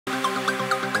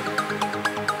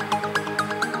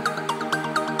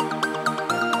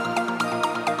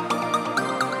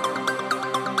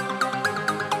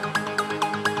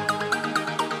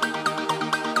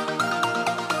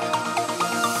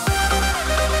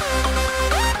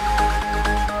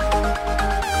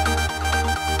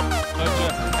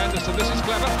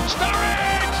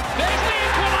Sturridge! There's the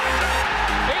equaliser!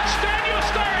 It's Daniel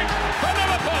Sturridge for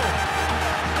Liverpool!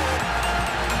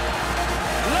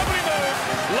 Lovely move,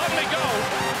 lovely goal.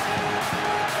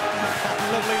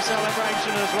 Lovely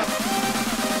celebration as well.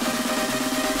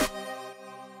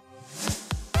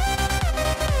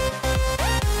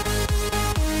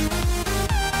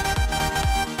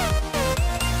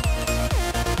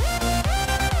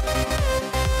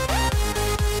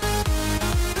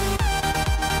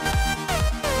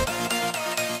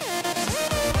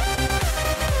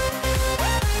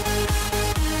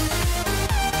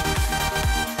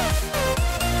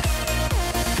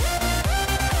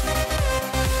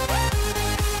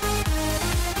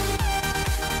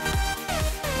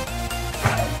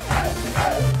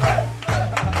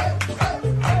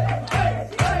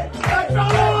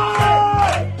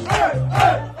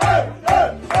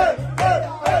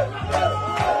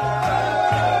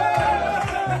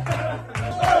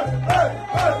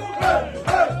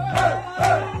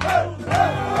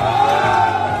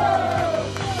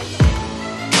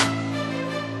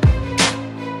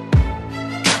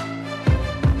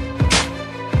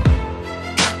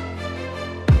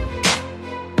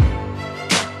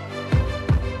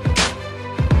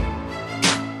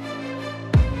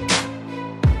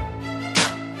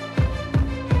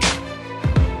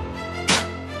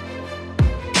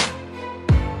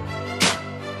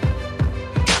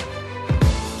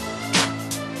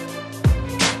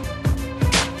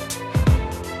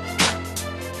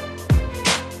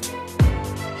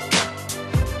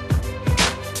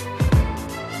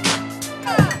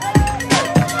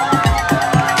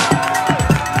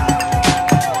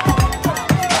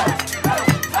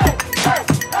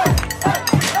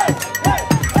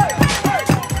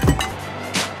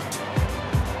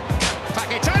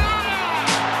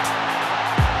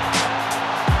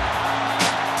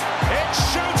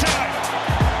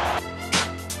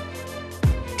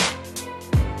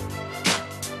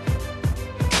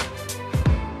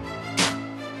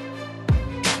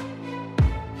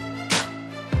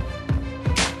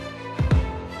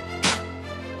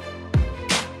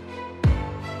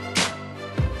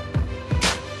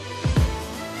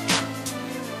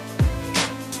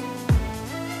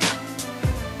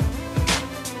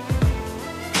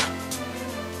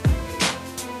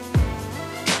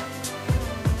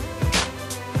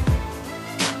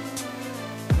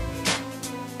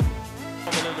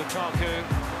 Lukaku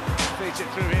feeds it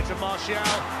through here to Martial.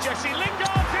 Jesse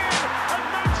Lingard's in, and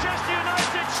Manchester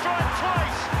United strike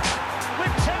twice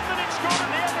with 10 minutes gone at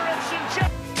the Emirates.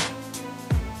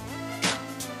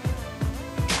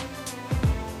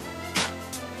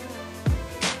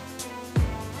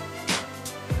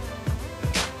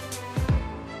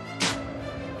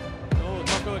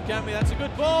 And Gambia, that's a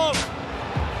good ball.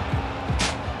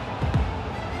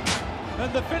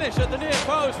 And the finish at the near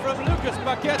post from Lucas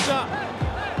Paqueta.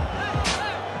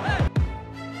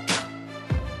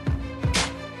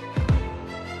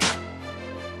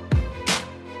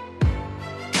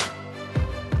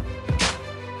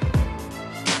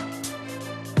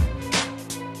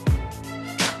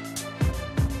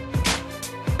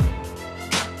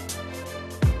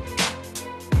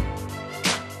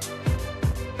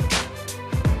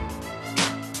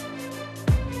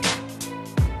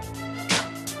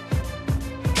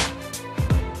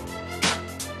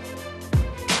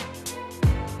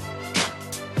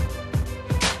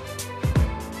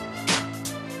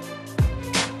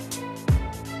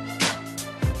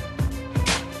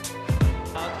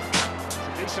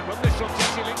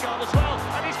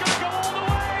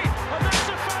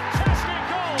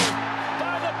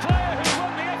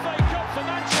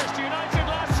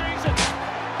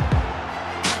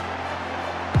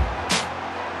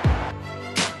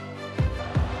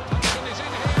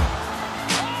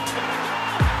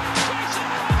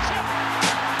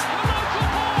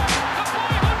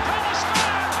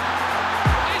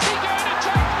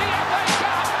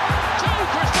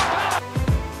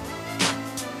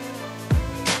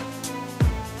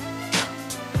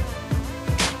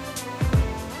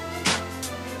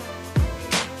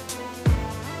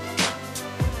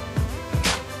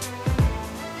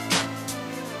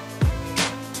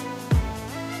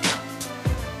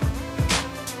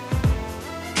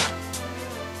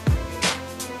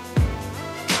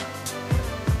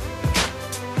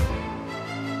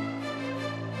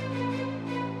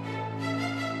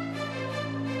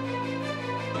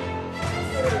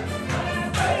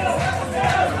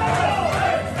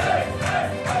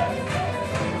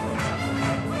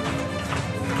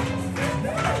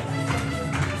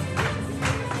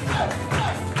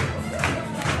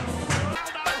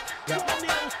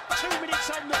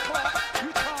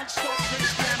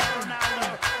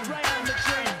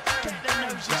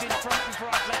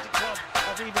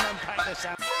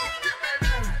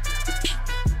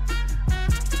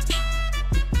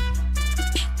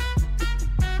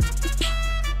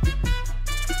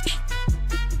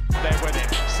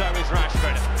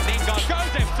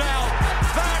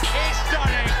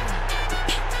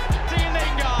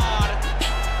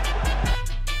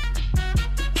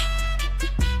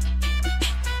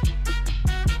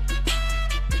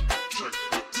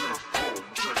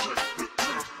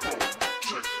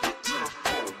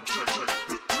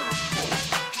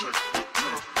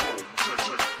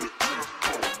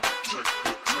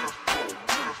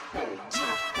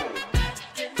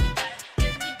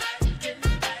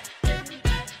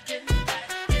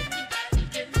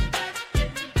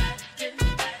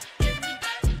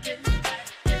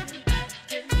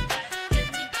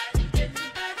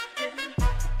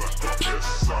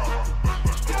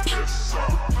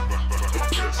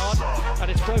 And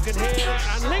it's broken here,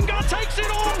 and Lingard takes it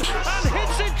on and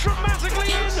hits it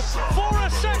dramatically in for a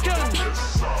second.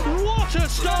 What a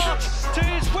start to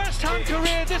his West Ham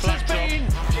career this has been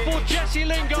for Jesse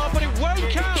Lingard, but it won't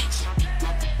count.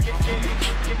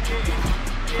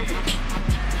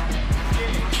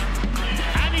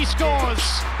 And he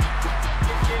scores.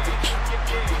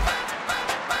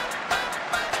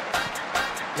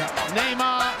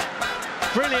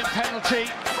 Neymar, brilliant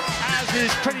penalty, as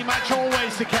is pretty much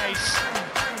always the case.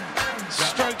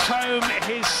 Strokes home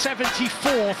his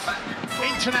 74th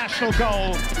international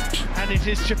goal, and it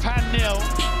is Japan 0,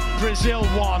 Brazil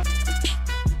 1.